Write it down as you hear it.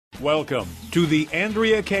Welcome to the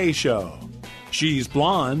Andrea Kaye Show. She's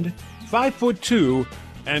blonde, 5'2",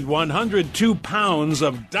 and 102 pounds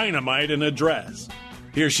of dynamite in a dress.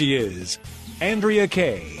 Here she is, Andrea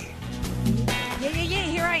Kaye. Yeah.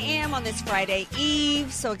 Here I am on this Friday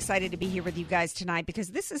Eve. So excited to be here with you guys tonight because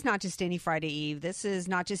this is not just any Friday Eve. This is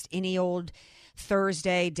not just any old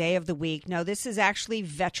Thursday, day of the week. No, this is actually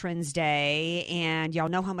Veterans Day. And y'all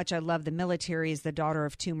know how much I love the military as the daughter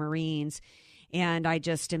of 2 Marines. And I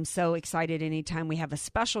just am so excited anytime we have a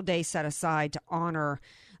special day set aside to honor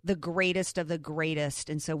the greatest of the greatest.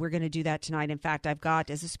 And so we're going to do that tonight. In fact, I've got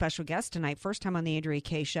as a special guest tonight, first time on the Andrea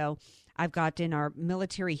Kaye Show, I've got in our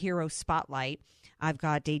military hero spotlight, I've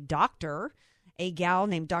got a doctor, a gal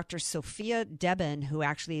named Dr. Sophia Deben, who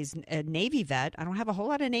actually is a Navy vet. I don't have a whole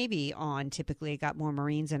lot of Navy on. Typically, I got more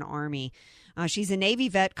Marines and Army. She's a Navy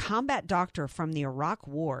vet, combat doctor from the Iraq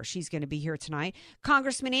War. She's going to be here tonight.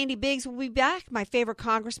 Congressman Andy Biggs will be back, my favorite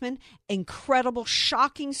congressman. Incredible,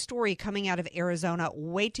 shocking story coming out of Arizona.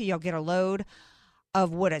 Wait till y'all get a load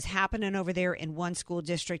of what is happening over there in one school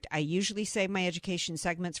district. I usually save my education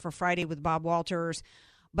segments for Friday with Bob Walters,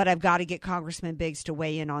 but I've got to get Congressman Biggs to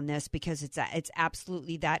weigh in on this because it's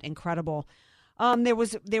absolutely that incredible. There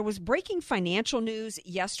was breaking financial news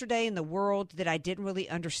yesterday in the world that I didn't really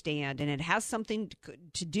understand, and it has something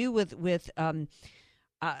to do with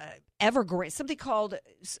Evergrande, something called,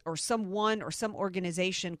 or some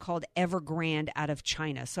organization called Evergrande out of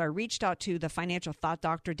China. So I reached out to the financial thought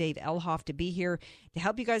doctor, Dave Elhoff, to be here to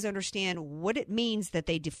help you guys understand what it means that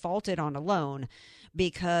they defaulted on a loan.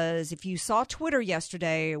 Because if you saw Twitter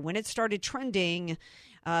yesterday, when it started trending,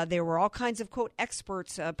 there were all kinds of, quote,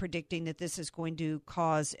 experts predicting that this is going to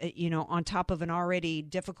cause, on top of an already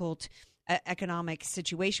difficult economic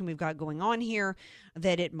situation we've got going on here,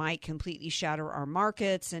 that it might completely shatter our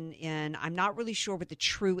markets. And I'm not really sure what the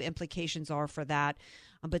true implications are for that.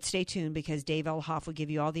 But stay tuned because Dave Elhoff will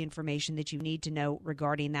give you all the information that you need to know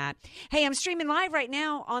regarding that. Hey, I'm streaming live right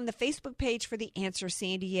now on the Facebook page for The Answer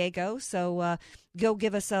San Diego. So go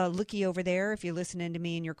give us a lookie over there if you're listening to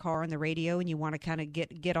me in your car on the radio and you want to kind of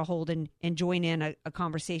get a hold and join in a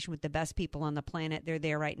conversation with the best people on the planet. They're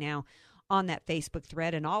there right now on that Facebook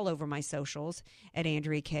thread and all over my socials at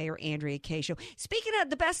Andrea Kaye or Andrea Kaye Show. Speaking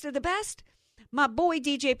of the best, my boy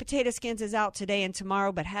DJ Potato Skins is out today and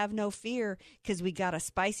tomorrow, but have no fear because we got a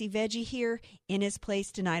spicy veggie here in his place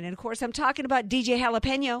tonight. And, of course, I'm talking about DJ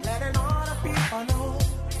Jalapeno.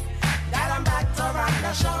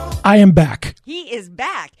 I am back. He is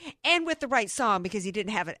back, and with the right song because he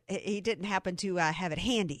didn't happen to have it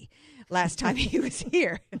handy last time he was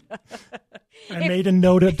here. I made a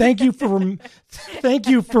note of thank you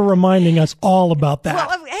for reminding us all about that.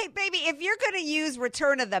 Well, hey, baby, if you're going to use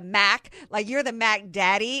Return of the Mac, like you're the Mac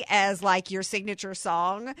Daddy as like your signature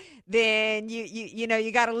song, then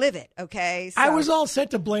you got to live it, okay? So. I was all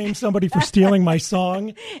set to blame somebody for stealing my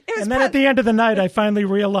song. And then at the end of the night, I finally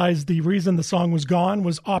realized the reason the song was gone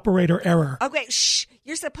was operator error. Okay, shh.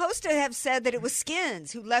 You're supposed to have said that it was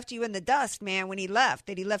Skins who left you in the dust, man, when he left,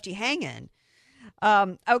 that he left you hanging.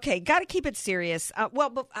 Okay, got to keep it serious.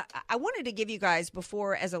 But I wanted to give you guys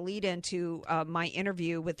before, as a lead into my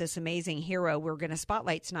interview with this amazing hero we're going to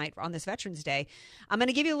spotlight tonight on this Veterans Day. I'm going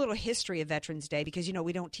to give you a little history of Veterans Day because,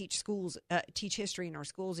 we don't teach history in our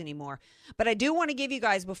schools anymore. But I do want to give you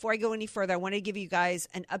guys, before I go any further, I want to give you guys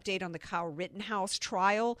an update on the Kyle Rittenhouse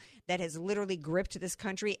trial that has literally gripped this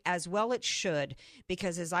country, as well it should,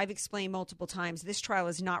 because as I've explained multiple times, this trial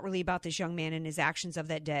is not really about this young man and his actions of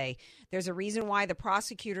that day. There's a reason why the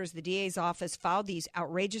prosecutors, the DA's office, filed these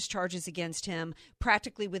outrageous charges against him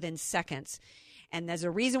practically within seconds. And there's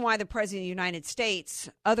a reason why the President of the United States,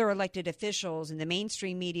 other elected officials, and the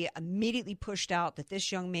mainstream media immediately pushed out that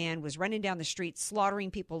this young man was running down the street, slaughtering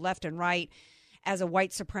people left and right as a white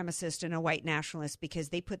supremacist and a white nationalist, because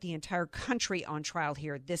they put the entire country on trial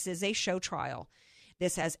here. This is a show trial.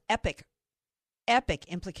 This has epic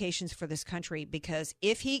implications for this country, because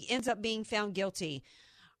if he ends up being found guilty,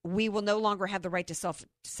 we will no longer have the right to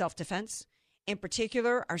self-defense. In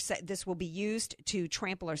particular, this will be used to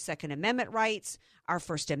trample our Second Amendment rights, our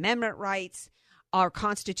First Amendment rights, our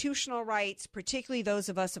constitutional rights, particularly those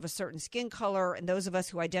of us of a certain skin color and those of us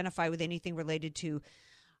who identify with anything related to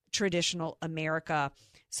traditional America.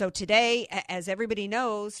 So today, as everybody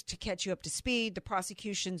knows, to catch you up to speed, the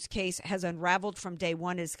prosecution's case has unraveled from day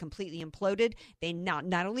one. It is completely imploded. They not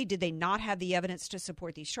only did they not have the evidence to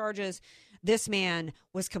support these charges, this man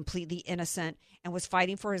was completely innocent and was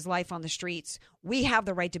fighting for his life on the streets. We have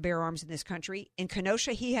the right to bear arms in this country. In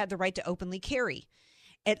Kenosha, he had the right to openly carry.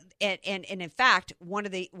 And in fact, one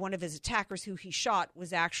of his attackers who he shot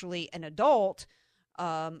was actually an adult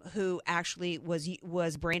who actually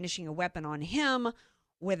was brandishing a weapon on him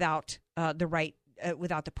without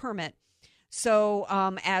without the permit. So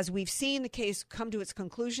as we've seen the case come to its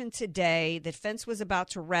conclusion today, the defense was about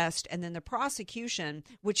to rest, and then the prosecution,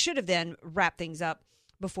 which should have then wrapped things up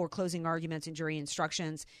before closing arguments and jury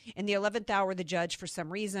instructions. In the 11th hour, the judge, for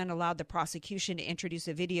some reason, allowed the prosecution to introduce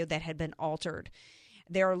a video that had been altered.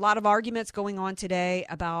 There are a lot of arguments going on today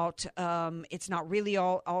about it's not really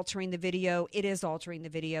altering the video. It is altering the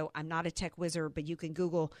video. I'm not a tech wizard, but you can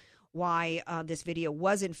Google why this video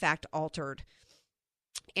was, in fact, altered.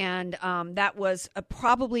 And that was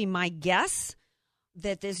probably my guess,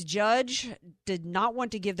 that this judge did not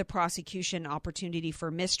want to give the prosecution an opportunity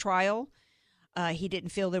for mistrial. He didn't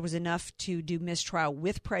feel there was enough to do mistrial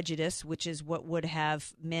with prejudice, which is what would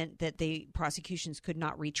have meant that the prosecutions could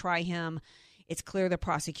not retry him. It's clear the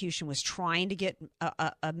prosecution was trying to get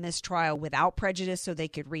a mistrial without prejudice so they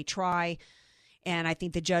could retry. And I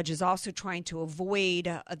think the judge is also trying to avoid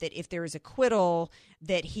that if there is acquittal,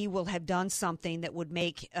 that he will have done something that would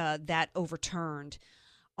make that overturned.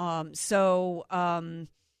 In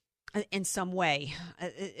some way,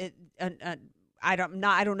 I don't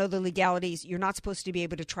know the legalities. You're not supposed to be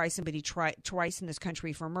able to try somebody twice in this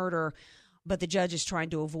country for murder, but the judge is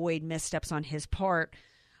trying to avoid missteps on his part.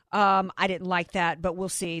 I didn't like that, but we'll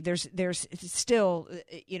see. There's still,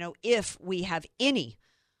 if we have any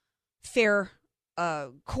fair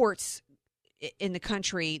courts in the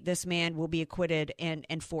country, this man will be acquitted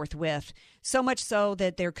and forthwith. So much so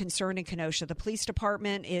that they're concerned in Kenosha. The police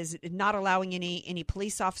department is not allowing any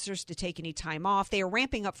police officers to take any time off. They are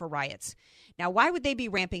ramping up for riots. Now, why would they be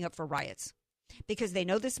ramping up for riots? Because they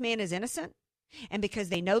know this man is innocent, and because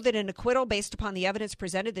they know that an acquittal based upon the evidence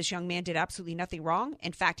presented, this young man did absolutely nothing wrong.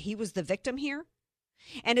 In fact, he was the victim here.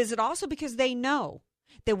 And is it also because they know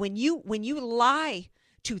that when you lie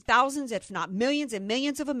to thousands, if not millions and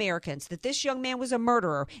millions of Americans, that this young man was a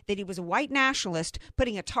murderer, that he was a white nationalist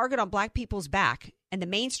putting a target on black people's back, and the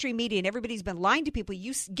mainstream media and everybody's been lying to people,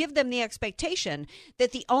 you give them the expectation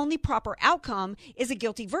that the only proper outcome is a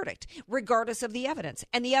guilty verdict, regardless of the evidence.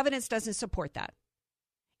 And the evidence doesn't support that.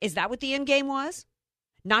 Is that what the end game was?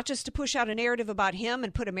 Not just to push out a narrative about him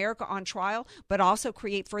and put America on trial, but also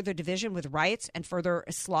create further division with riots and further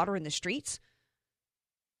slaughter in the streets?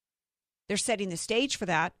 They're setting the stage for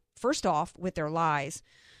that, first off, with their lies.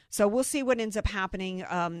 So we'll see what ends up happening.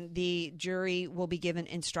 The jury will be given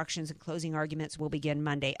instructions and closing arguments will begin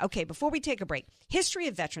Monday. Okay, before we take a break, history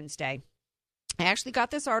of Veterans Day. I actually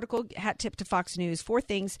got this article, hat tip to Fox News, 4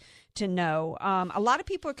 things to know. A lot of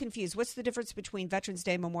people are confused. What's the difference between Veterans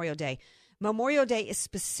Day and Memorial Day? Memorial Day is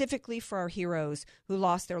specifically for our heroes who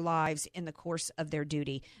lost their lives in the course of their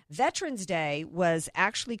duty. Veterans Day was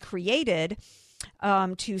actually created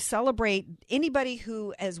to celebrate anybody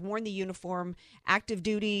who has worn the uniform, active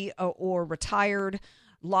duty or retired,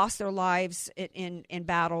 lost their lives in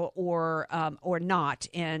battle or not,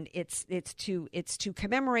 and it's to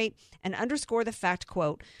commemorate and underscore the fact,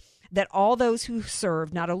 quote, that all those who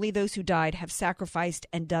served, not only those who died, have sacrificed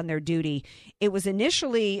and done their duty. It was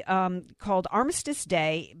initially called Armistice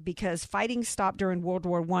Day because fighting stopped during World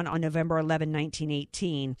War I on November 11,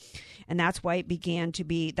 1918. And that's why it began to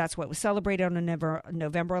be, that's what was celebrated on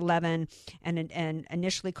November 11 and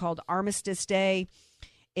initially called Armistice Day.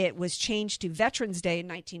 It was changed to Veterans Day in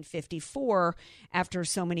 1954 after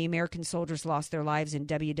so many American soldiers lost their lives in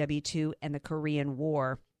WW II and the Korean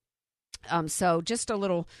War. So just a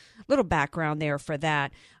little background there for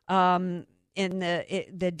that. The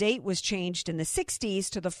date was changed in the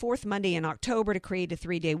 60s to the 4th Monday in October to create a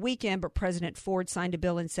 3-day weekend, but President Ford signed a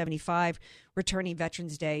bill in 75 returning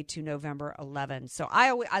Veterans Day to November 11. So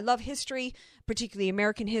I love history, particularly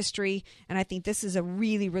American history, and I think this is a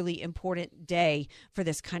really, really important day for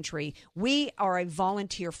this country. We are a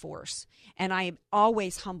volunteer force, and I am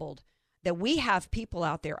always humbled that we have people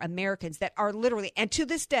out there, Americans, that are literally, and to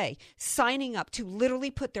this day, signing up to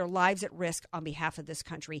literally put their lives at risk on behalf of this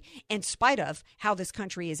country, in spite of how this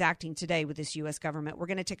country is acting today with this U.S. government. We're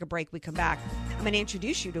going to take a break. We come back. I'm going to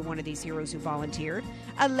introduce you to one of these heroes who volunteered,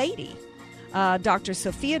 a lady, Dr.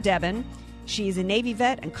 Sophia Deben. She's a Navy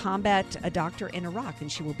vet and combat doctor in Iraq,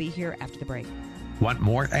 and she will be here after the break. Want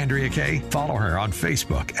more Andrea Kaye? Follow her on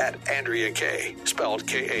Facebook at Andrea Kaye, spelled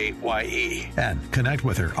Kaye, and connect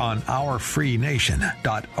with her on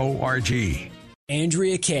ourfreenation.org.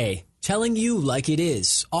 Andrea Kaye, telling you like it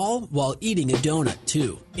is, all while eating a donut,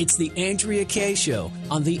 too. It's the Andrea Kaye Show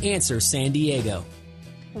on The Answer San Diego.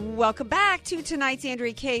 Welcome back to tonight's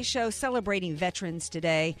Andrea Kaye Show, celebrating veterans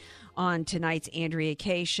today on tonight's Andrea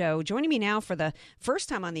Kaye Show. Joining me now for the first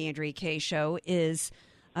time on the Andrea Kaye Show is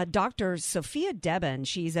Dr. Sophia Deben.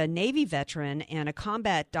 She's a Navy veteran and a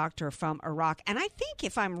combat doctor from Iraq. And I think,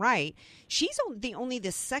 if I'm right, she's only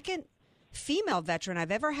the second female veteran I've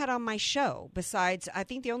ever had on my show. Besides, I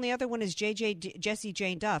think the only other one is Jessie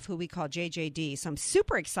Jane Duff, who we call JJD. So I'm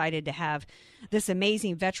super excited to have this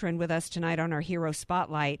amazing veteran with us tonight on our Hero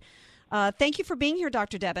Spotlight. Thank you for being here,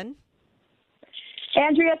 Dr. Deben.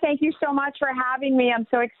 Andrea, thank you so much for having me. I'm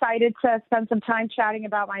so excited to spend some time chatting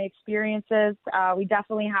about my experiences. We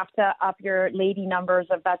definitely have to up your lady numbers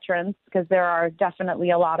of veterans because there are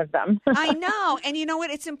definitely a lot of them. I know. And you know what?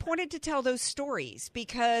 It's important to tell those stories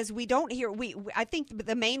because we don't hear, I think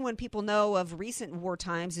the main one people know of recent war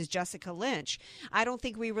times is Jessica Lynch. I don't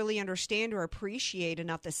think we really understand or appreciate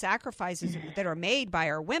enough the sacrifices that are made by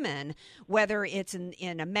our women, whether it's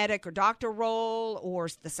in a medic or doctor role or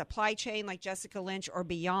the supply chain like Jessica Lynch or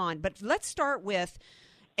beyond. But let's start with,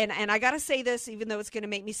 and I got to say this, even though it's going to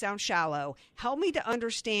make me sound shallow, help me to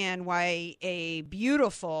understand why a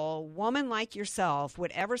beautiful woman like yourself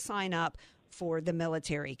would ever sign up for the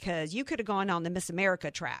military, because you could have gone on the Miss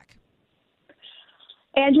America track.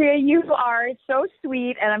 Andrea, you are so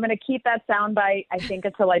sweet, and I'm going to keep that soundbite, I think,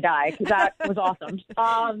 until I die, because that was awesome.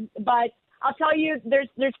 But I'll tell you,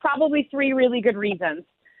 there's probably three really good reasons.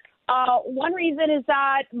 One reason is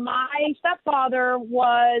that my stepfather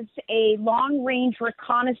was a long-range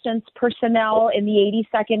reconnaissance personnel in the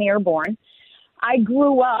 82nd Airborne. I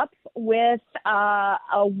grew up with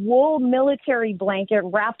a wool military blanket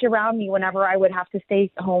wrapped around me whenever I would have to stay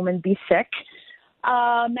home and be sick,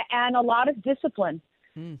 and a lot of discipline.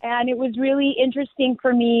 And it was really interesting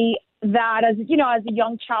for me that as a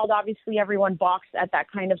young child, obviously everyone balks at that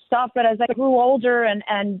kind of stuff. But as I grew older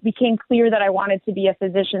and became clear that I wanted to be a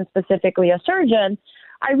physician, specifically a surgeon,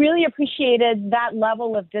 I really appreciated that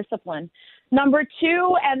level of discipline. Number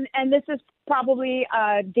two, and this is probably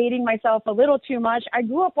dating myself a little too much, I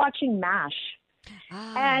grew up watching MASH.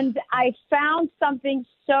 And I found something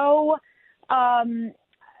so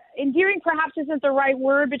endearing, perhaps isn't the right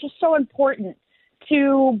word, but just so important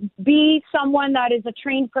to be someone that is a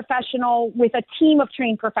trained professional with a team of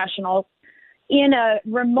trained professionals in a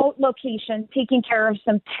remote location, taking care of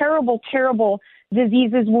some terrible, terrible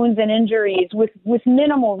diseases, wounds, and injuries with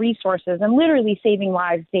minimal resources and literally saving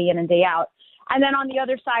lives day in and day out. And then on the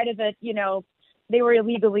other side of it, they were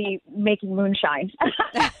illegally making moonshine.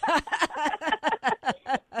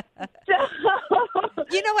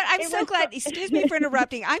 You know what? I'm so glad. Excuse me for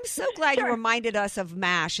interrupting. I'm so glad you reminded us of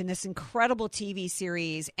MASH and this incredible TV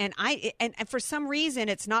series. And for some reason,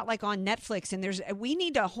 it's not like on Netflix. And we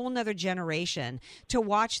need a whole nother generation to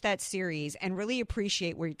watch that series and really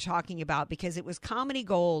appreciate what you're talking about, because it was comedy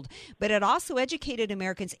gold, but it also educated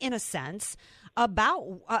Americans in a sense about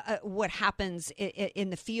what happens in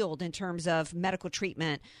the field in terms of medical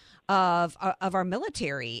treatment of our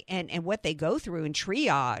military and what they go through in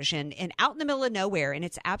triage and out in the middle of nowhere. And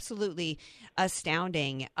it's absolutely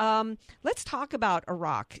astounding. Let's talk about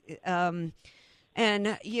Iraq. That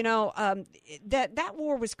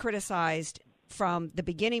war was criticized from the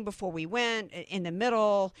beginning before we went, in the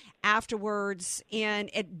middle, afterwards. And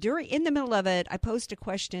in the middle of it, I posed a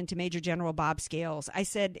question to Major General Bob Scales. I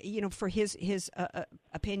said, for his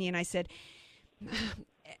opinion, I said,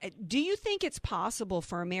 do you think it's possible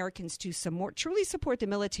for Americans to truly support the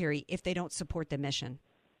military if they don't support the mission?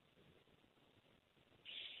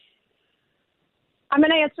 I'm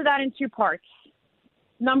going to answer that in two parts.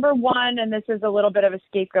 Number one, and this is a little bit of a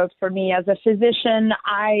scapegoat for me, as a physician,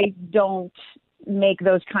 I don't make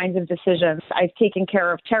those kinds of decisions. I've taken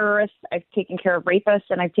care of terrorists, I've taken care of rapists,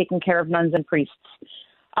 and I've taken care of nuns and priests.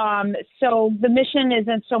 So the mission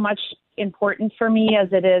isn't so much important for me as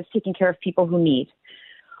it is taking care of people who need.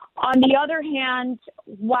 On the other hand,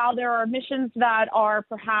 while there are missions that are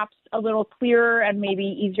perhaps a little clearer and maybe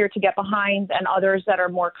easier to get behind and others that are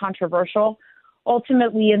more controversial,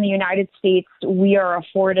 ultimately in the United States, we are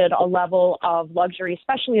afforded a level of luxury,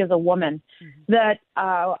 especially as a woman, that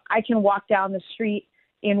I can walk down the street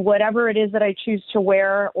in whatever it is that I choose to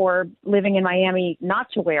wear, or living in Miami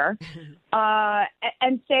not to wear,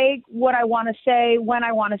 and say what I want to say when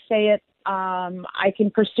I want to say it. I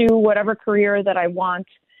can pursue whatever career that I want.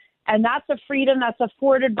 And that's a freedom that's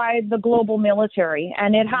afforded by the global military.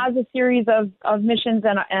 And it has a series of missions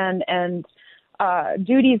and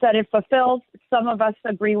duties that it fulfills. Some of us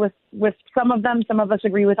agree with some of them. Some of us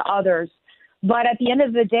agree with others. But at the end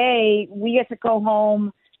of the day, we get to go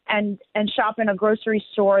home and shop in a grocery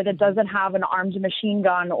store that doesn't have an armed machine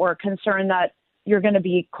gun or concern that you're going to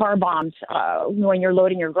be car bombed when you're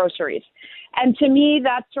loading your groceries. And to me,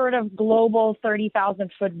 that sort of global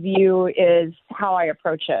 30,000-foot view is how I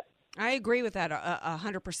approach it. I agree with that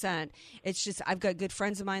 100%. It's just I've got good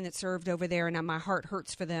friends of mine that served over there, and my heart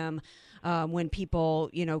hurts for them when people,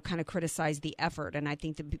 kind of criticize the effort. And I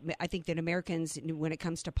think that Americans, when it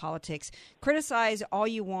comes to politics, criticize all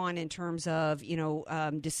you want in terms of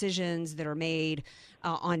decisions that are made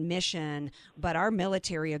on mission. But our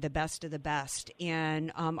military are the best of the best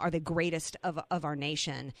and are the greatest of our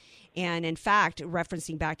nation. And in fact,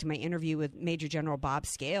 referencing back to my interview with Major General Bob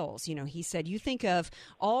Scales, he said, you think of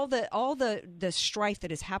all the strife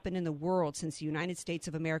that has happened in the world since the United States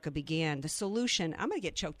of America began. The solution, I'm going to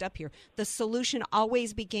get choked up here, the solution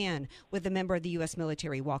always began with a member of the U.S.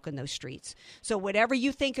 military walking those streets. So whatever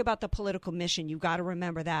you think about the political mission, you've got to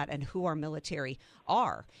remember that and who our military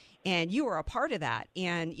are. And you are a part of that.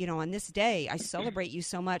 And, on this day, I celebrate you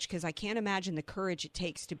so much because I can't imagine the courage it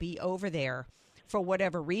takes to be over there for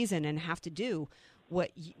whatever reason and have to do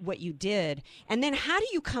what you did. And then how do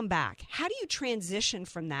you come back? How do you transition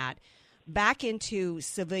from that back into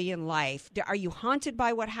civilian life? Are you haunted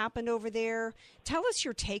by what happened over there? Tell us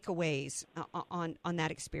your takeaways on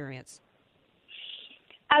that experience.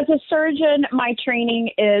 As a surgeon, my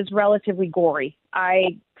training is relatively gory.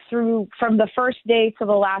 From the first day to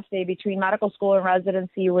the last day between medical school and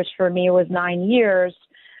residency, which for me was 9 years,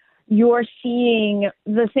 you're seeing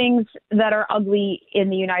the things that are ugly in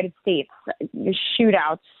the United States,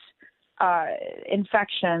 shootouts,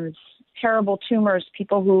 infections, terrible tumors,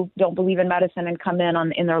 people who don't believe in medicine and come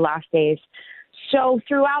in their last days. So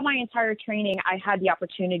throughout my entire training, I had the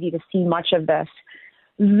opportunity to see much of this.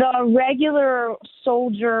 The regular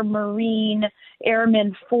soldier, Marine,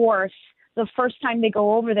 Airman force, the first time they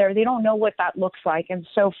go over there, they don't know what that looks like. And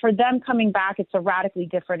so for them coming back, it's a radically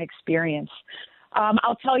different experience.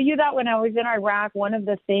 I'll tell you that when I was in Iraq, one of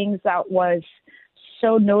the things that was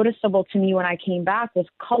so noticeable to me when I came back was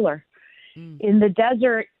color. In the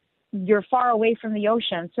desert, you're far away from the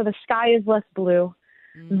ocean, so the sky is less blue.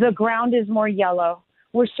 The ground is more yellow.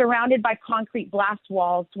 We're surrounded by concrete blast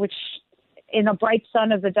walls, which in a bright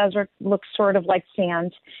sun of the desert looks sort of like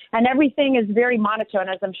sand. And everything is very monotone,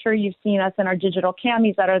 as I'm sure you've seen us in our digital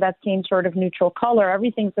camis that are that same sort of neutral color.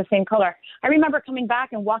 Everything's the same color. I remember coming back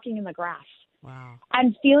and walking in the grass. Wow.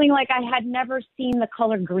 And feeling like I had never seen the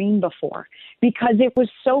color green before because it was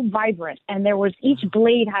so vibrant and each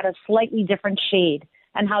blade had a slightly different shade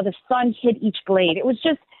and how the sun hit each blade. It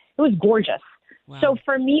was gorgeous. Wow. So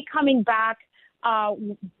for me, coming back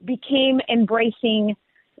became embracing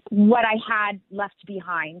what I had left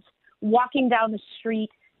behind, walking down the street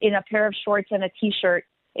in a pair of shorts and a T-shirt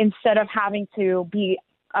instead of having to be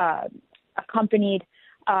accompanied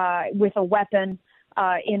with a weapon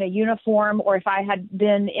in a uniform, or if I had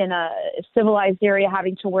been in a civilized area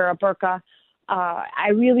having to wear a burqa. I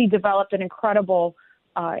really developed an incredible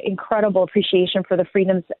appreciation for the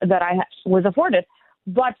freedoms that I was afforded.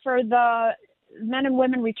 But for the men and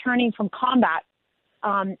women returning from combat,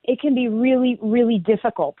 it can be really, really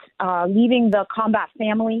difficult, leaving the combat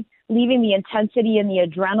family, leaving the intensity and the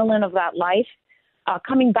adrenaline of that life.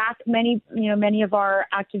 Coming back, many of our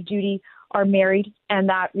active duty are married, and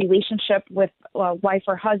that relationship with wife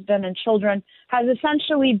or husband and children has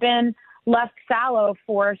essentially been left fallow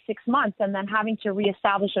for 6 months, and then having to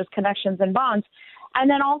reestablish those connections and bonds. And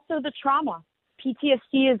then also the trauma.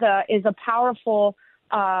 PTSD is a powerful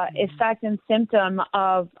effect and symptom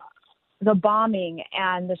of the bombing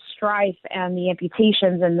and the strife and the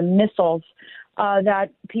amputations and the missiles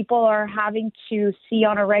that people are having to see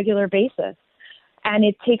on a regular basis. And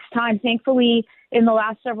it takes time. Thankfully, in the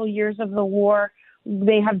last several years of the war,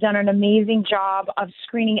 they have done an amazing job of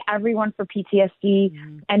screening everyone for PTSD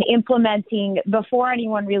and implementing, before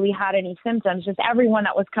anyone really had any symptoms, just everyone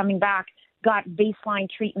that was coming back got baseline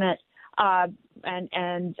treatment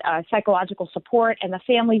and psychological support, and the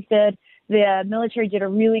families did. The military did a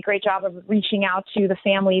really great job of reaching out to the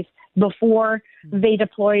families before they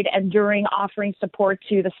deployed and during, offering support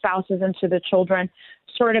to the spouses and to the children,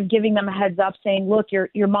 sort of giving them a heads up saying, look,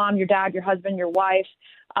 your mom, your dad, your husband, your wife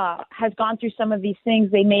has gone through some of these things.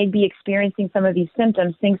 They may be experiencing some of these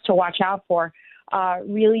symptoms, things to watch out for.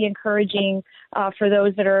 Really encouraging for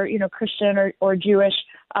those that are, Christian or Jewish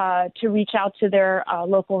to reach out to their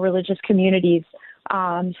local religious communities.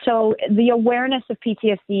 So the awareness of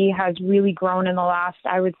PTSD has really grown in the last,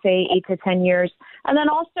 I would say, 8 to 10 years. And then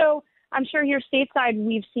also, I'm sure here stateside,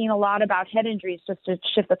 we've seen a lot about head injuries, just to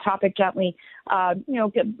shift the topic gently,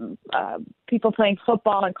 people playing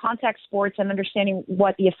football and contact sports and understanding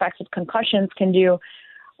what the effects of concussions can do.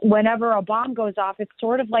 Whenever a bomb goes off, it's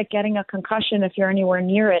sort of like getting a concussion if you're anywhere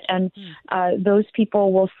near it. And those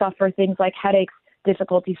people will suffer things like headaches,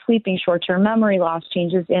 difficulty sleeping, short-term memory loss,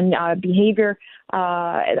 changes in behavior,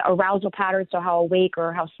 arousal patterns, so how awake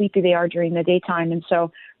or how sleepy they are during the daytime. And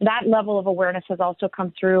so that level of awareness has also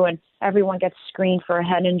come through, and everyone gets screened for a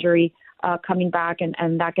head injury coming back,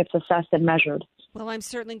 and that gets assessed and measured. Well, I'm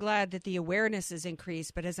certainly glad that the awareness is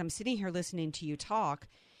increased, but as I'm sitting here listening to you talk,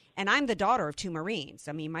 and I'm the daughter of 2 Marines.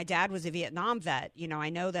 I mean, my dad was a Vietnam vet. You know, I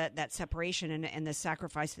know that separation and the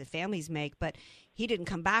sacrifice that families make, but he didn't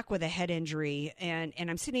come back with a head injury. And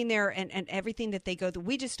I'm sitting there and everything that they go through,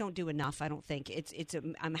 we just don't do enough, I don't think.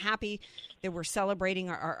 I'm happy that we're celebrating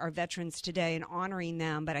our veterans today and honoring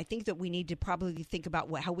them, but I think that we need to probably think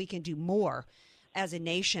about how we can do more as a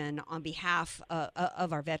nation on behalf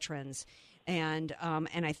of our veterans. And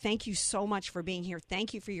I thank you so much for being here.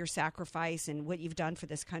 Thank you for your sacrifice and what you've done for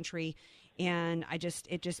this country. And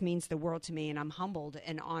it just means the world to me. And I'm humbled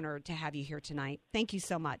and honored to have you here tonight. Thank you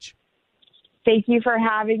so much. Thank you for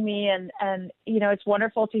having me. And you know, it's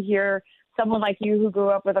wonderful to hear someone like you who grew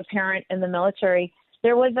up with a parent in the military.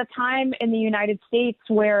 There was a time in the United States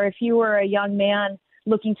where if you were a young man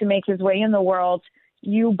looking to make his way in the world,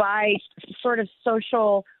 you, by sort of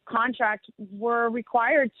social contract, were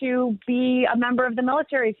required to be a member of the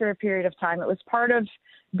military for a period of time. It was part of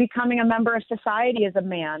becoming a member of society as a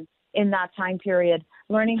man in that time period,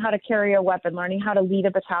 learning how to carry a weapon, learning how to lead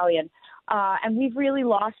a battalion. And we've really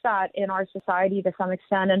lost that in our society to some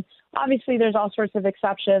extent. And obviously there's all sorts of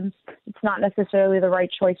exceptions. It's not necessarily the right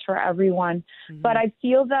choice for everyone. Mm-hmm. But I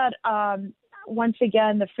feel that once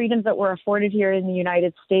again, the freedoms that we're afforded here in the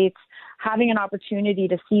United States, having an opportunity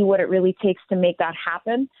to see what it really takes to make that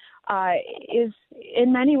happen is,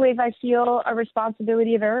 in many ways, I feel, a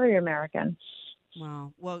responsibility of every American.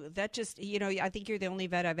 Wow. Well, that just, you know, I think you're the only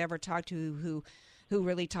vet I've ever talked to who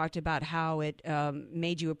really talked about how it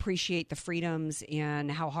made you appreciate the freedoms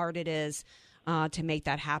and how hard it is to make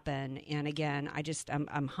that happen. And again,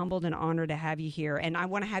 I'm humbled and honored to have you here. And I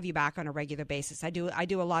want to have you back on a regular basis. I do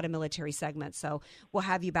a lot of military segments, so we'll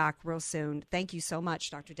have you back real soon. Thank you so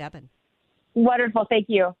much, Dr. Debon. Wonderful. Thank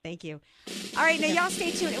you. Thank you. All right, now y'all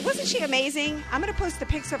stay tuned. Wasn't she amazing? I'm going to post the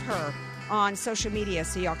pics of her on social media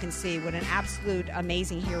so y'all can see what an absolute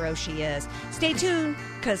amazing hero she is. Stay tuned,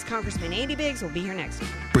 because Congressman Andy Biggs will be here next week.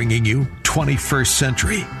 Bringing you 21st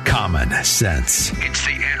century common sense. It's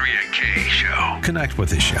the Andrea Kaye Show. Connect with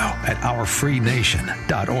the show at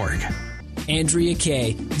ourfreenation.org. Andrea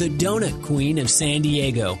Kaye, the donut queen of San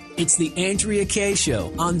Diego. It's the Andrea Kaye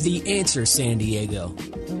Show on The Answer San Diego.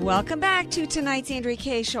 Welcome back to tonight's Andrea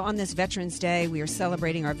Kaye Show on this Veterans Day. We are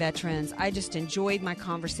celebrating our veterans. I just enjoyed my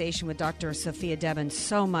conversation with Dr. Sophia Debon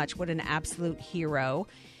so much. What an absolute hero.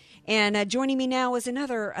 And joining me now is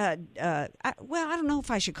another, I don't know if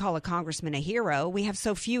I should call a congressman a hero. We have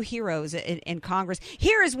so few heroes in Congress.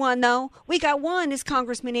 Here is one, though. We got one. Is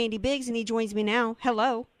Congressman Andy Biggs, and he joins me now.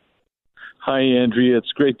 Hello. Hi, Andrea.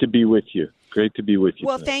 It's great to be with you. Great to be with you.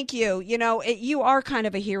 Well, tonight. thank you. You know, you are kind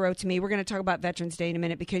of a hero to me. We're going to talk about Veterans Day in a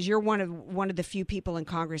minute because you're one of the few people in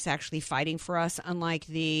Congress actually fighting for us, unlike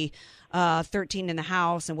the 13 in the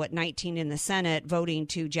House and 19 in the Senate voting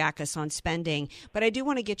to jack us on spending. But I do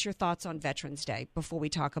want to get your thoughts on Veterans Day before we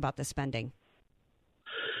talk about the spending.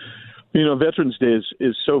 You know, Veterans Day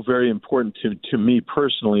is so very important to me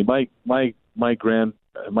personally. My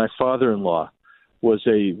father-in-law was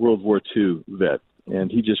a World War II vet,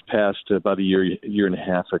 and he just passed about a year and a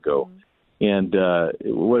half ago. Mm-hmm. And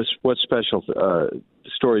what's special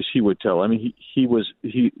stories he would tell. I mean, he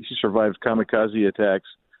survived kamikaze attacks.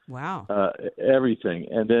 Wow. Everything.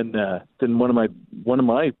 And then one of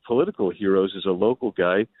my political heroes is a local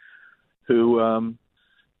guy who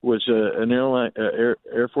was an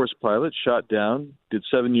Air Force pilot, shot down, did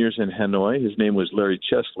 7 years in Hanoi. His name was Larry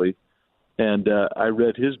Chesley. And I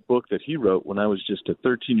read his book that he wrote when I was just a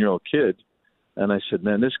 13-year-old kid. And I said,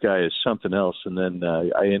 man, this guy is something else. And then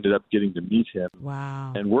I ended up getting to meet him.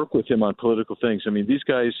 Wow. And work with him on political things. I mean, these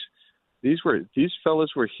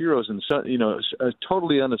fellas were heroes and,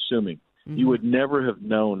 totally unassuming. Mm-hmm. You would never have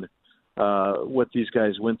known what these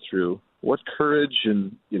guys went through, what courage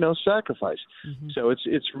and, sacrifice. Mm-hmm. So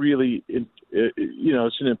it's really,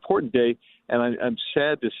 it's an important day. And I'm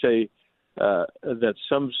sad to say that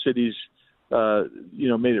some cities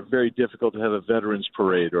made it very difficult to have a veterans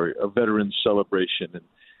parade or a veterans celebration.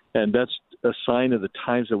 And that's a sign of the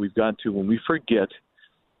times that we've gotten to when we forget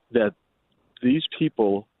that these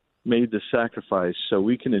people made the sacrifice so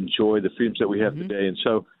we can enjoy the freedoms that we have mm-hmm. today. And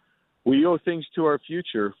so we owe things to our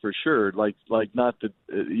future for sure, like not to,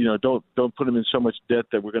 don't put them in so much debt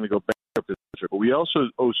that we're going to go bankrupt. But we also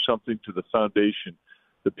owe something to the foundation,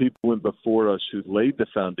 the people who went before us who laid the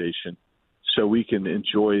foundation, so we can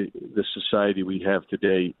enjoy the society we have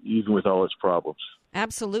today, even with all its problems.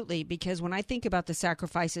 Absolutely, because when I think about the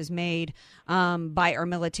sacrifices made by our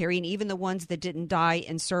military, and even the ones that didn't die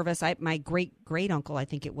in service, my great-great-uncle, I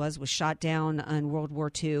think it was shot down in World War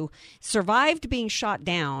II, survived being shot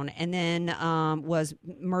down, and then was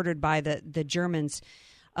murdered by the Germans,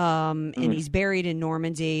 and he's buried in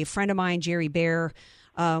Normandy. A friend of mine, Jerry Bear,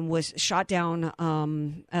 was shot down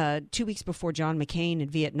 2 weeks before John McCain in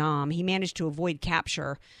Vietnam. He managed to avoid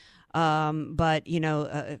capture. But,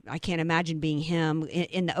 I can't imagine being him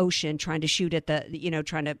in the ocean trying to shoot at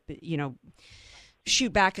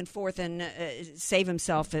shoot back and forth and save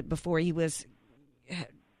himself before he was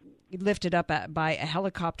lifted up by a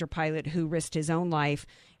helicopter pilot who risked his own life.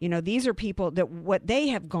 These are people that what they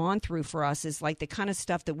have gone through for us is like the kind of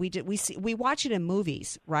stuff that we watch it in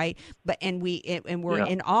movies, right? We're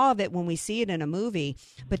in awe of it when we see it in a movie.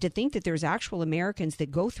 But to think that there's actual Americans that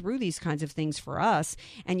go through these kinds of things for us,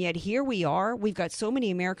 and yet here we are. We've got so many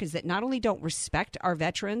Americans that not only don't respect our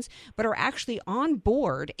veterans, but are actually on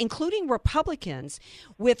board, including Republicans,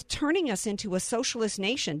 with turning us into a socialist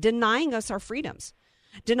nation, denying us our freedoms.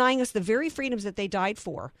 Denying us the very freedoms that they died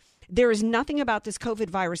for. There is nothing about this COVID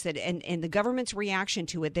virus and the government's reaction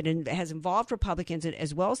to it that has involved Republicans,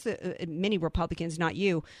 as well as many Republicans, not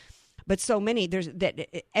you, but so many. There's that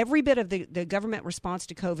every bit of the government response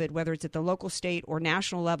to COVID, whether it's at the local, state, or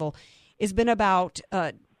national level, has been about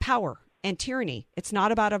power and tyranny. It's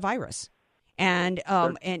not about a virus. And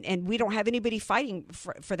we don't have anybody fighting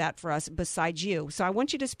for that for us besides you. So I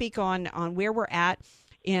want you to speak on where we're at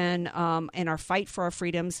in our fight for our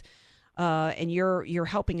freedoms, and you're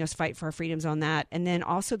helping us fight for our freedoms on that, and then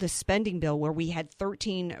also the spending bill where we had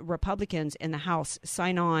 13 Republicans in the House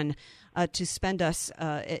sign on to spend us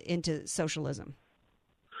into socialism.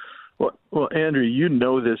 Well, Andrea, you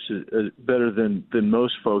know this better than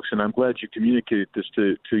most folks, and I'm glad you communicated this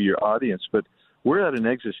to your audience. But we're at an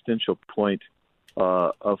existential point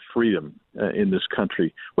of freedom in this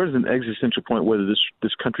country. We're at an existential point whether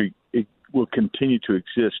this country will continue to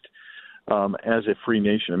exist as a free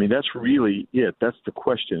nation. I mean, that's really it. That's the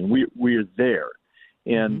question. We're there,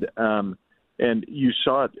 and you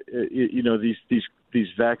saw it. These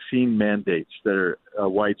vaccine mandates that are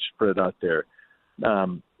widespread out there.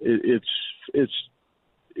 It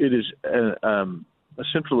is a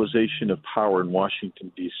centralization of power in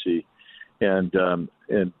Washington D.C. and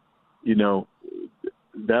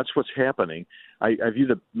that's what's happening. I view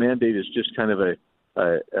the mandate as just kind of a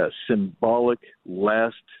symbolic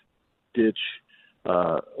last-ditch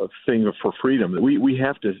thing for freedom. We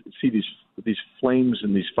have to see these flames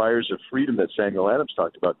and these fires of freedom that Samuel Adams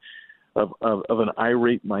talked about, of an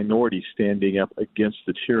irate minority standing up against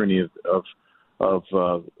the tyranny of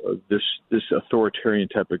this authoritarian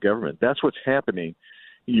type of government. That's what's happening.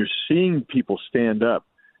 You're seeing people stand up,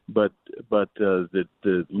 but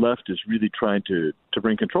the left is really trying to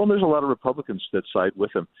bring control. And there's a lot of Republicans that side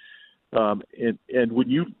with them. And when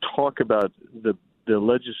you talk about the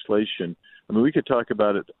legislation, I mean, we could talk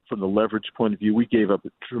about it from the leverage point of view. We gave up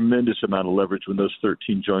a tremendous amount of leverage when those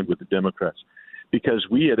 13 joined with the Democrats, because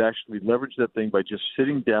we had actually leveraged that thing by just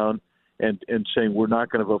sitting down and saying we're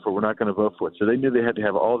not going to vote for it. So they knew they had to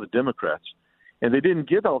have all the Democrats, and they didn't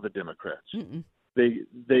get all the Democrats. Mm-mm. They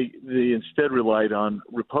instead relied on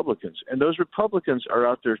Republicans, and those Republicans are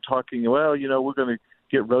out there talking, well, we're going to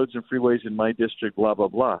get roads and freeways in my district, blah, blah,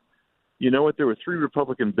 blah. You know what? There were 3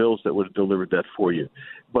 Republican bills that would have delivered that for you.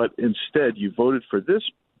 But instead, you voted for this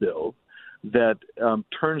bill that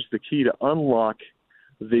turns the key to unlock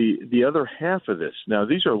the other half of this. Now,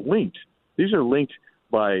 these are linked. These are linked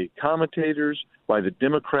by commentators, by the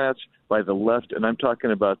Democrats, by the left, and I'm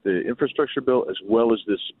talking about the infrastructure bill as well as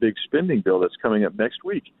this big spending bill that's coming up next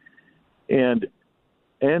week. And,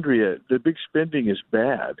 Andrea, the big spending is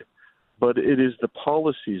bad, but it is the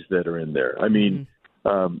policies that are in there. I mean,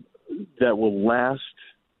 that will last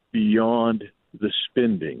beyond the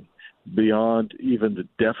spending, beyond even the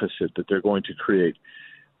deficit that they're going to create.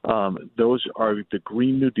 Those are the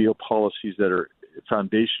Green New Deal policies that are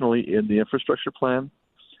foundationally in the infrastructure plan.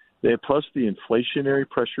 Plus the inflationary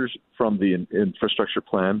pressures from the infrastructure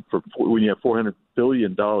plan. When you have $400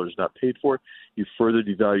 billion not paid for, you further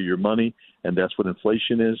devalue your money, and that's what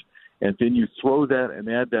inflation is. And then you throw that and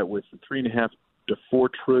add that with the $3.5 to $4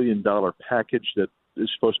 trillion package that is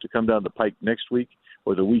supposed to come down the pike next week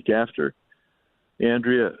or the week after.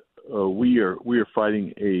 Andrea, we are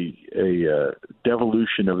fighting a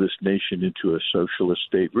devolution of this nation into a socialist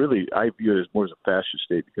state. Really, I view it as more as a fascist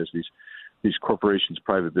state, because these corporations,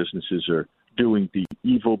 private businesses, are doing the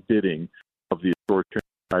evil bidding of the authoritarian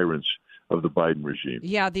tyrants of the Biden regime.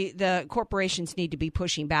 Yeah, the corporations need to be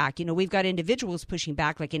pushing back. We've got individuals pushing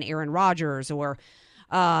back, like an Aaron Rodgers or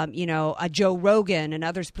a Joe Rogan and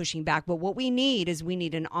others pushing back. But what we need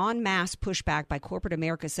an en masse pushback by corporate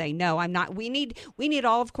America saying, no, I'm not. We need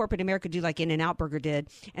all of corporate America to do like In-N-Out Burger did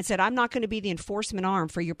and said, I'm not going to be the enforcement arm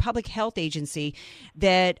for your public health agency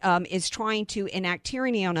that is trying to enact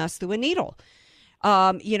tyranny on us through a needle.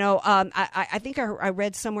 I think I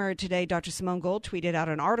read somewhere today, Dr. Simone Gold tweeted out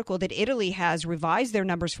an article that Italy has revised their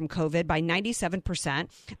numbers from COVID by 97%,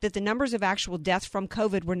 that the numbers of actual deaths from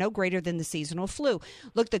COVID were no greater than the seasonal flu.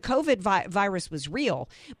 Look, the COVID virus was real,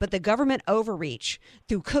 but the government overreach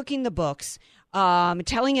through cooking the books,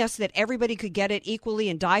 telling us that everybody could get it equally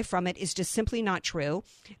and die from it is just simply not true.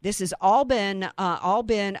 This has all been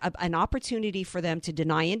an opportunity for them to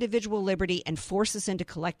deny individual liberty and force us into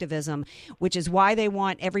collectivism, which is why they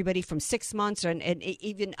want everybody from 6 months and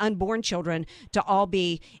even unborn children to all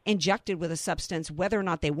be injected with a substance, whether or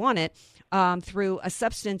not they want it, through a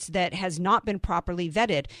substance that has not been properly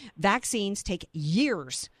vetted. Vaccines take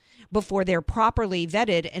years before they're properly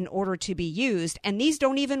vetted in order to be used. And these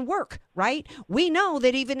don't even work, right? We know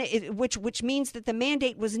that which means that the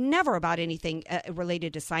mandate was never about anything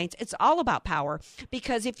related to science. It's all about power,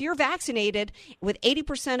 because if you're vaccinated, with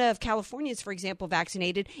 80% of Californians, for example,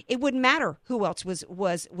 vaccinated, it wouldn't matter who else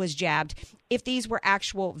was jabbed if these were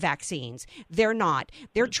actual vaccines. They're not.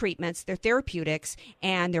 They're treatments, they're therapeutics,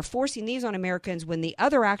 and they're forcing these on Americans when the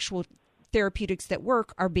other actual therapeutics that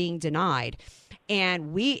work are being denied.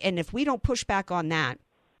 And if we don't push back on that,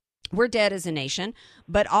 we're dead as a nation.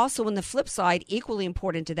 But also on the flip side, equally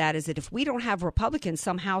important to that is that if we don't have Republicans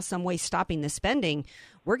somehow, some way stopping the spending,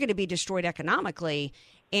 we're going to be destroyed economically.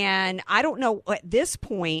 And I don't know at this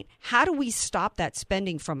point, how do we stop that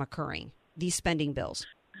spending from occurring, these spending bills?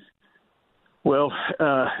 Well,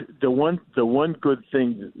 the one good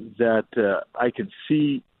thing that I can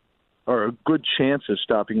see, or a good chance of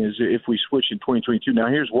stopping, is if we switch in 2022. Now,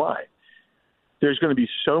 here's why. There's going to be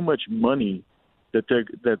so much money that's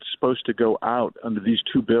supposed to go out under these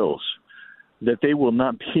two bills that they will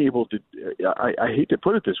not be able to, I hate to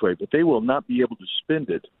put it this way, but they will not be able to spend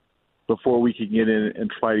it before we can get in and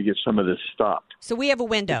try to get some of this stopped. So we have a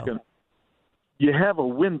window. You have a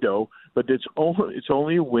window, but it's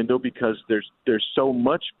only a window because there's so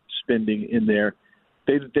much spending in there.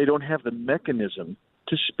 They don't have the mechanism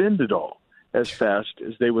to spend it all as fast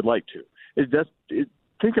as they would like to.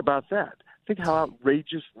 Think about that. Think how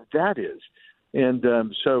outrageous that is. And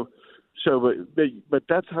but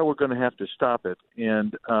that's how we're going to have to stop it.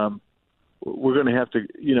 And we're going to have to,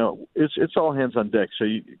 it's all hands on deck. So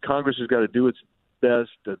Congress has got to do its best.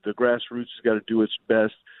 The grassroots has got to do its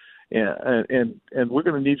best. And we're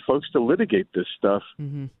going to need folks to litigate this stuff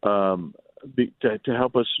to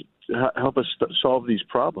help us solve these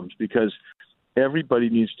problems, because everybody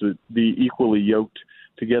needs to be equally yoked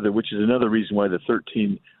together, which is another reason why the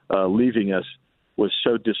 13 leaving us was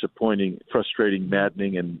so disappointing, frustrating,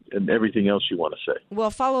 maddening, and everything else you want to say.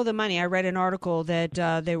 Well, follow the money. I read an article that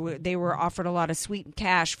they were offered a lot of sweet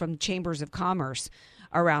cash from chambers of commerce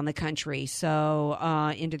around the country, so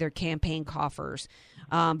into their campaign coffers.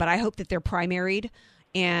 But I hope that they're primaried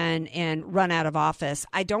and run out of office.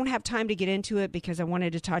 I don't have time to get into it because I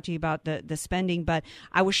wanted to talk to you about the spending, but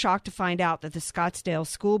I was shocked to find out that the Scottsdale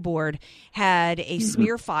School Board had a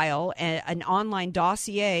smear file, an online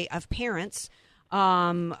dossier of parents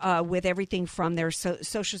with everything from their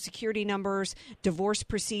Social Security numbers, divorce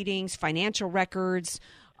proceedings, financial records,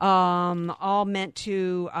 all meant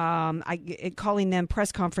to calling them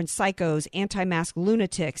press conference psychos, anti-mask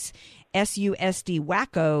lunatics, SUSD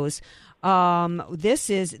wackos. This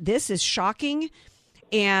is shocking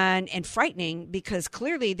and frightening, because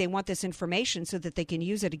clearly they want this information so that they can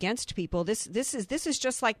use it against people. This is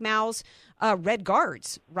just like Mao's Red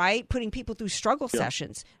Guards, right? Putting people through struggle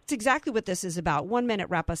sessions. It's exactly what this is about. 1 minute,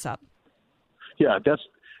 wrap us up. Yeah,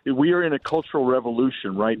 we are in a cultural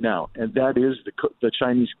revolution right now, and that is the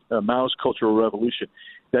Chinese Mao's cultural revolution.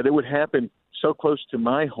 That it would happen so close to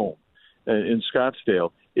my home in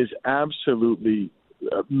Scottsdale is absolutely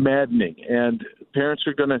maddening. And parents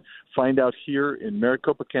are going to find out here in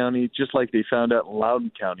Maricopa County, just like they found out in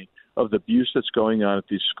Loudoun County, of the abuse that's going on at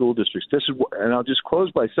these school districts. And I'll just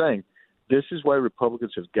close by saying, this is why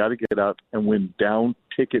Republicans have got to get out and win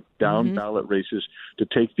down-ticket, down-ballot races to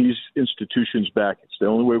take these institutions back. It's the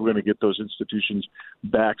only way we're going to get those institutions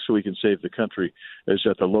back so we can save the country, is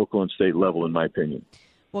at the local and state level, in my opinion.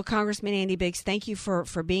 Well, Congressman Andy Biggs, thank you for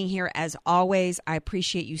being here as always. I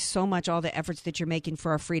appreciate you so much, all the efforts that you're making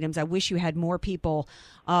for our freedoms. I wish you had more people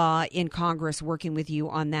in Congress working with you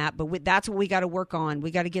on that, but that's what we got to work on.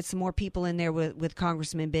 We got to get some more people in there with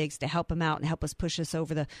Congressman Biggs to help him out and help us push us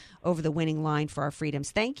over the winning line for our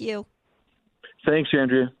freedoms. Thank you. Thanks,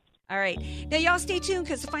 Andrea. All right. Now, y'all stay tuned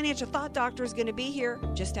because the Financial Thought Doctor is going to be here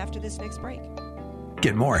just after this next break.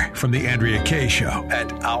 Get more from The Andrea Kaye Show at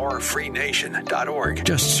OurFreeNation.org.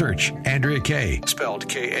 Just search Andrea Kaye, spelled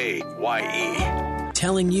Kaye.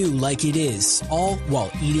 Telling you like it is, all while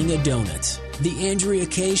eating a donut. The Andrea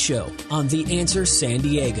Kaye Show on The Answer San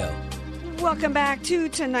Diego. Welcome back to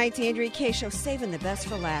tonight's Andrea Kaye Show, saving the best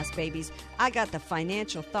for last, babies. I got the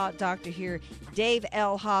Financial Thought Doctor here, Dave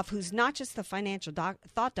Elhoff, who's not just the Financial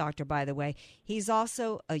Thought Doctor, by the way. He's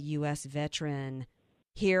also a U.S. veteran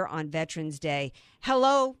here on Veterans Day.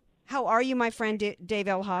 Hello. How are you, my friend, Dave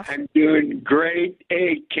Elhoff? I'm doing great,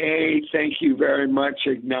 AK. Thank you very much,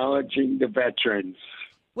 acknowledging the veterans.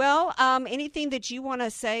 Well, anything that you want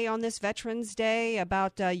to say on this Veterans Day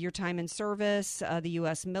about your time in service, the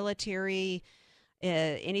U.S. military,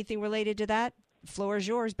 anything related to that? The floor is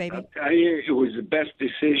yours, baby. I'll tell you, it was the best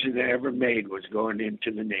decision I ever made was going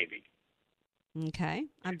into the Navy. Okay.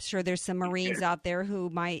 I'm sure there's some Marines out there who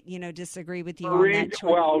might, disagree with you Marines, on that choice.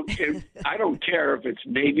 Well, I don't care if it's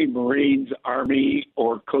Navy, Marines, Army,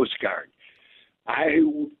 or Coast Guard. I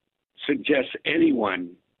suggest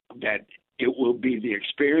anyone that it will be the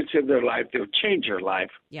experience of their life. They'll change their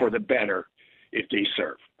life for the better if they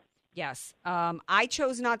serve. Yes. I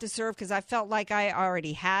chose not to serve because I felt like I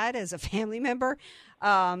already had as a family member.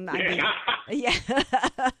 Back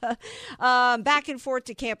and forth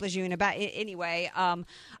to Camp Lejeune. But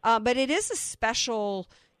it is a special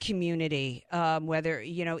community, whether,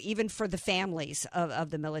 even for the families of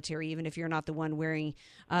the military, even if you're not the one wearing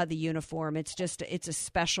the uniform, it's a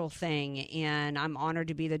special thing. And I'm honored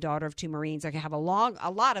to be the daughter of two Marines. I have a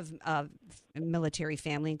lot of military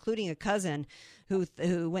family, including a cousin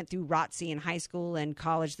who went through ROTC in high school and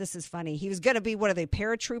college. This is funny. He was going to be one of the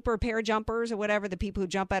parajumpers or whatever, the people who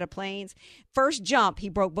jump out of planes. First jump, he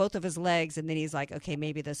broke both of his legs, and then he's like, okay,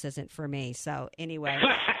 maybe this isn't for me. So anyway,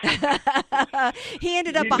 he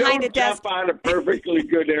ended up behind a desk. Jump out of perfectly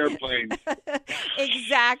good airplanes.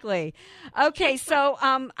 Exactly. Okay, so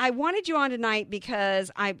I wanted you on tonight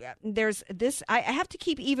because I have to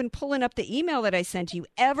keep even pulling up the email that I sent you,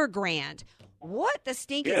 Evergrande. What the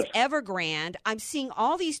stink is Evergrande? I'm seeing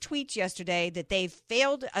all these tweets yesterday that they've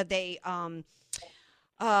failed. They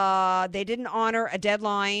didn't honor a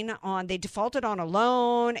deadline they defaulted on a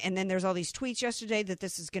loan, and then there's all these tweets yesterday that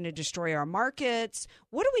this is going to destroy our markets.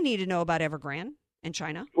 What do we need to know about Evergrande and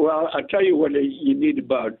China? Well, I'll tell you what you need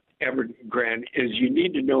about Evergrande is you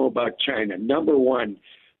need to know about China. Number one,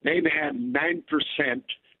 they've had 9%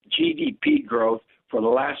 GDP growth for the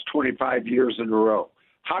last 25 years in a row.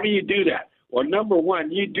 How do you do that? Well, number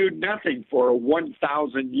one, you do nothing for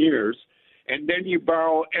 1,000 years, and then you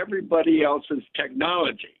borrow everybody else's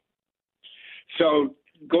technology. So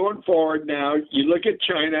going forward now, you look at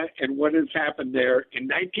China and what has happened there. In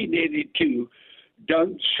 1982,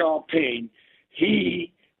 Deng Xiaoping,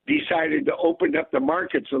 he decided to open up the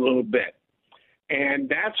markets a little bit. And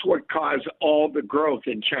that's what caused all the growth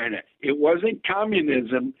in China. It wasn't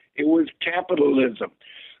communism, it was capitalism.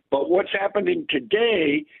 But what's happening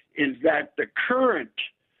today is that the current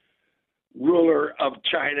ruler of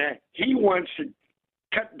China, he wants to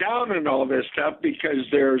cut down on all this stuff because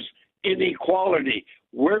there's inequality.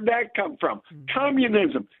 Where'd that come from?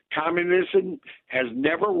 Communism. Communism has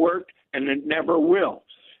never worked, and it never will.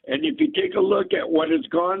 And if you take a look at what has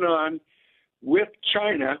gone on with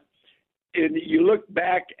China, and you look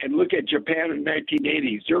back and look at Japan in the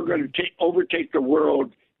 1980s, they're going to overtake the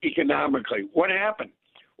world economically. What happened?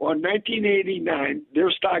 Well, in 1989, their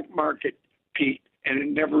stock market peaked, and it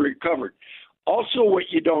never recovered. Also, what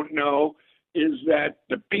you don't know is that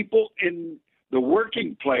the people in the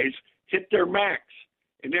working place hit their max.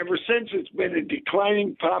 And ever since, it's been a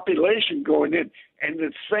declining population going in. And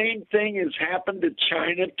the same thing has happened to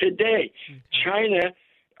China today. China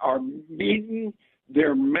are meeting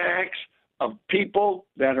their max of people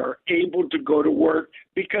that are able to go to work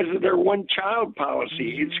because of their one-child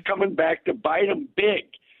policy. It's coming back to bite them big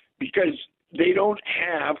because they don't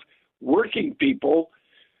have working people.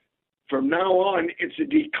 From now on, it's a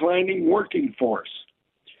declining working force.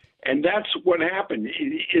 And that's what happened,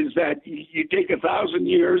 is that you take 1,000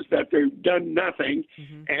 years that they've done nothing,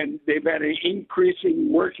 and they've had an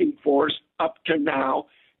increasing working force up to now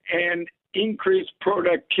and increased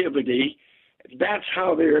productivity. that's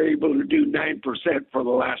how they're able to do 9% for the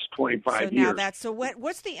last 25 years.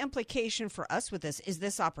 What's the implication for us with this? Is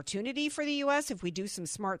this opportunity for the U.S. if we do some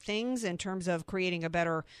smart things in terms of creating a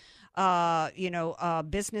better,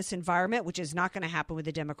 business environment, which is not going to happen with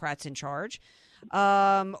the Democrats in charge?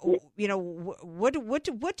 What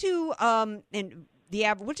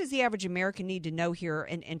does the average American need to know here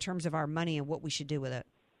in terms of our money and what we should do with it?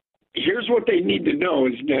 Here's what they need to know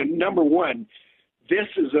is, number one, this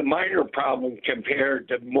is a minor problem compared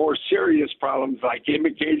to more serious problems like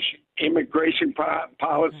immigration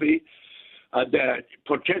policy, the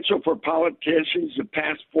potential for politicians to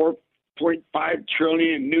pass $4.5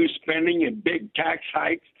 trillion in new spending and big tax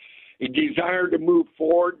hikes, a desire to move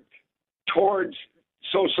forward towards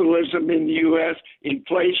socialism in the U.S.,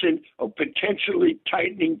 inflation, a potentially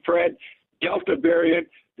tightening Fed, Delta variant,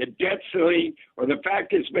 the debt ceiling, or the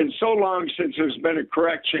fact it's been so long since there's been a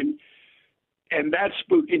correction, and that's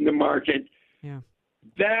spooking the market. Yeah.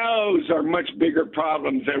 Those are much bigger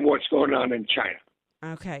problems than what's going on in China.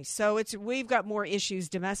 Okay, so we've got more issues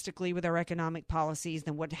domestically with our economic policies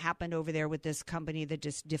than what happened over there with this company that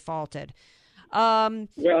just defaulted. Well,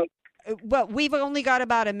 we've only got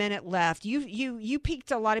about a minute left. You piqued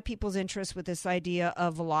a lot of people's interest with this idea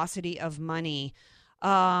of velocity of money.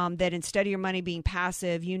 That instead of your money being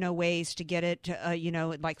passive, ways to get it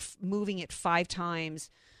to, like moving it 5 times.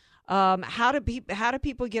 How do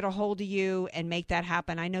people get a hold of you and make that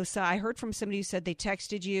happen? I heard from somebody who said they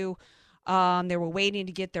texted you. They were waiting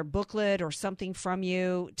to get their booklet or something from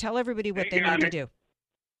you. Tell everybody what they need to do.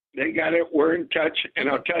 They got it. We're in touch. And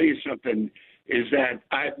I'll tell you something, is that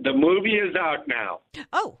the movie is out now.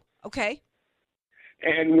 Oh, okay.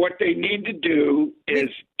 And what they need to do is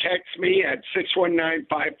text me at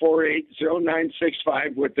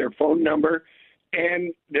 619-548-0965 with their phone number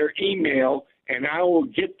and their email, and I will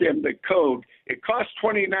get them the code. It costs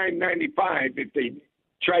 $29.95 if they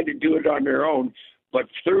try to do it on their own, but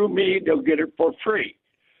through me, they'll get it for free.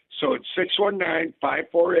 So it's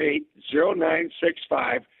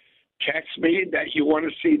 619-548-0965. Text me that you want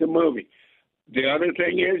to see the movie. The other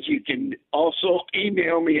thing is you can also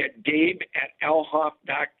email me at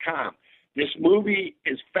dave@elhoff.com. This movie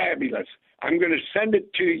is fabulous. I'm going to send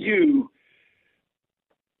it to you,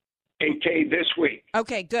 AK, this week.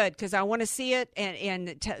 Okay, good, because I want to see it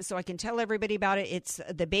so I can tell everybody about it. It's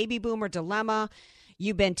The Baby Boomer Dilemma.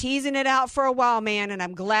 You've been teasing it out for a while, man, and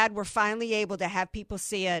I'm glad we're finally able to have people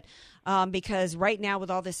see it because right now with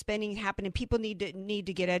all this spending happening, people need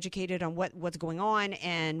to get educated on what's going on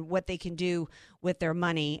and what they can do with their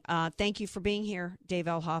money. Thank you for being here, Dave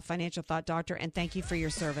Elhoff, Financial Thought Doctor, and thank you for your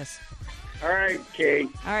service. All right, Kay.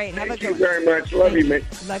 All right, thank you very much. Love you, man.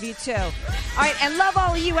 Love you too. All right, and love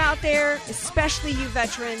all of you out there, especially you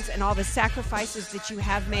veterans and all the sacrifices that you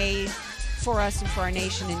have made for us and for our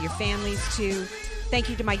nation and your families too. Thank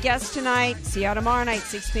you to my guests tonight. See you tomorrow night,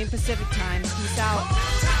 6 p.m. Pacific time. Peace out.